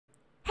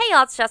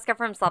y'all, it's Jessica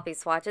from Sloppy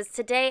Swatches.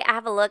 Today I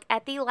have a look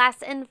at the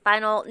last and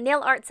final nail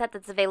art set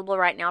that's available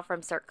right now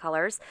from Cirque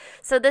Colors.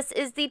 So this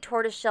is the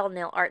Tortoiseshell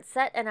nail art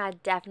set, and I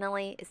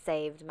definitely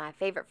saved my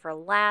favorite for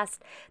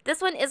last. This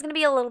one is going to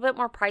be a little bit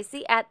more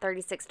pricey at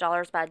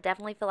 $36, but I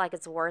definitely feel like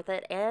it's worth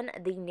it, and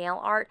the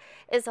nail art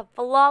is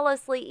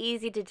flawlessly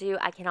easy to do.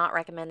 I cannot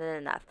recommend it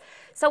enough.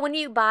 So when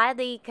you buy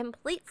the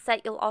complete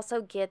set, you'll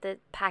also get it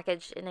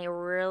packaged in a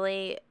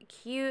really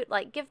cute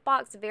gift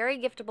box, very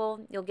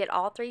giftable. You'll get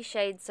all three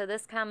shades. So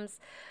this comes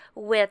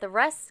with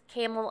rust,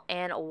 camel,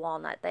 and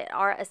walnut. They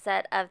are a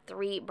set of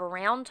 3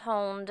 brown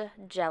toned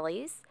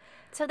jellies.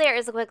 So there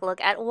is a quick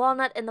look at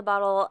walnut in the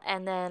bottle,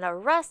 and then a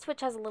rust, which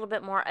has a little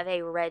bit more of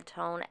a red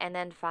tone, and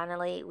then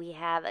finally we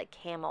have a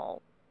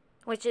camel,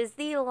 which is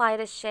the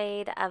lightest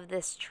shade of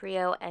this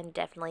trio and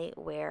definitely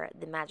where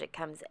the magic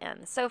comes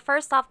in. So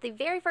first off, the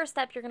very first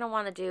step you're going to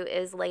want to do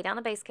is lay down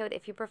the base coat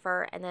if you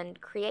prefer, and then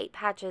create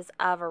patches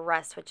of a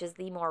rust, which is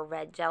the more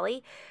red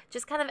jelly,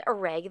 just kind of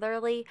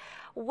irregularly.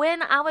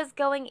 When I was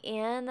going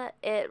in,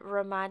 it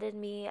reminded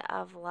me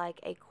of like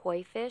a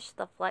koi fish,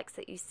 the flecks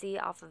that you see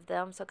off of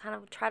them, so kind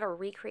of try to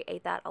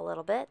recreate that a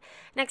little bit.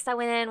 Next, I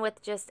went in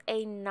with just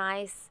a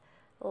nice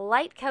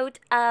light coat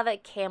of a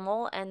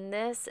camel, and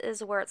this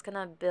is where it's going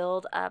to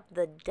build up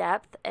the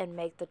depth and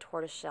make the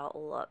tortoiseshell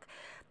look.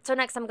 So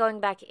next I'm going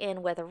back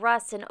in with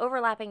rust and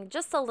overlapping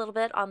just a little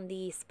bit on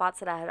the spots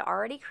that I had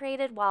already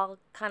created while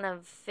kind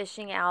of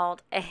fishing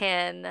out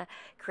and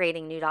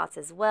creating new dots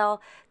as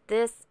well.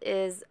 This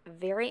is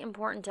very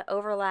important to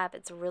overlap.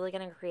 It's really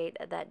going to create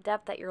that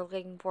depth that you're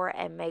looking for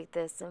and make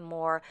this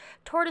more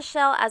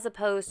tortoiseshell as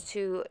opposed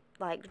to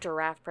like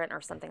giraffe print or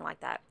something like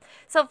that.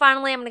 So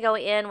finally I'm going to go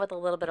in with a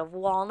little bit of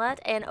walnut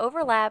and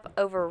overlap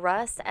over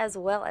rust, as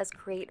well as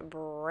create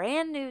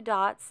brand new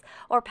dots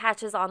or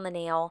patches on the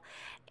nail.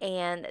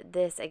 And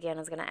this again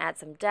is going to add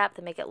some depth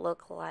and make it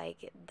look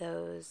like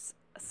those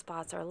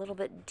spots are a little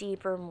bit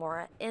deeper,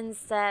 more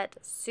inset.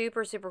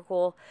 Super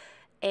cool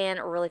and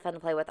really fun to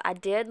play with. I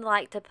did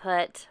like to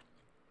put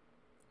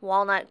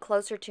walnut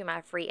closer to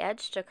my free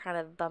edge to kind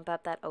of bump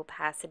up that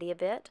opacity a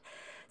bit.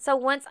 So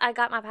once I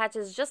got my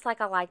patches just like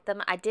I like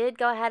them, I did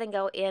go ahead and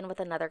go in with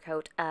another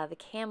coat of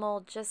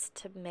camel just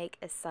to make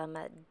some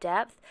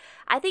depth.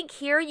 I think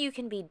here you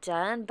can be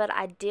done, but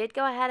I did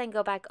go ahead and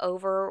go back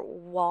over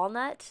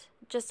walnut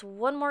just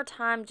one more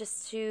time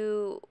just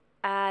to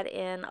add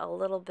in a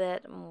little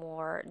bit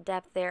more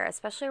depth there,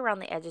 especially around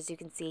the edges, you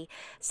can see.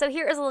 So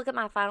here is a look at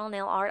my final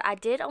nail art. I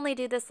did only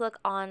do this look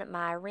on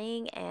my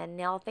ring and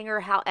nail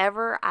finger.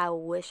 However, I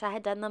wish I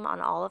had done them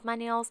on all of my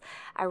nails.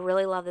 I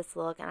really love this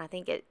look, and I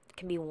think it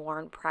can be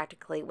worn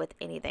practically with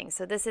anything.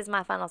 So this is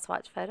my final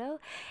swatch photo,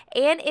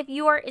 and if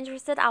you are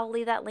interested, I'll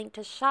leave that link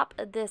to shop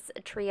this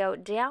trio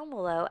down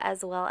below,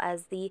 as well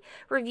as the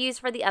reviews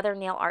for the other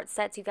nail art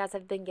sets. You guys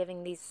have been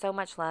giving these so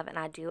much love, and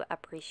I do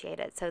appreciate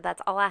it. So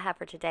that's all I have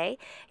for today.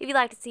 If you'd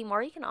like to see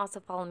more, you can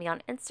also follow me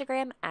on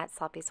Instagram at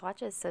Sloppy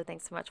Swatches. So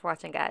thanks so much for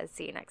watching, guys.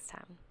 See you next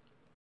time.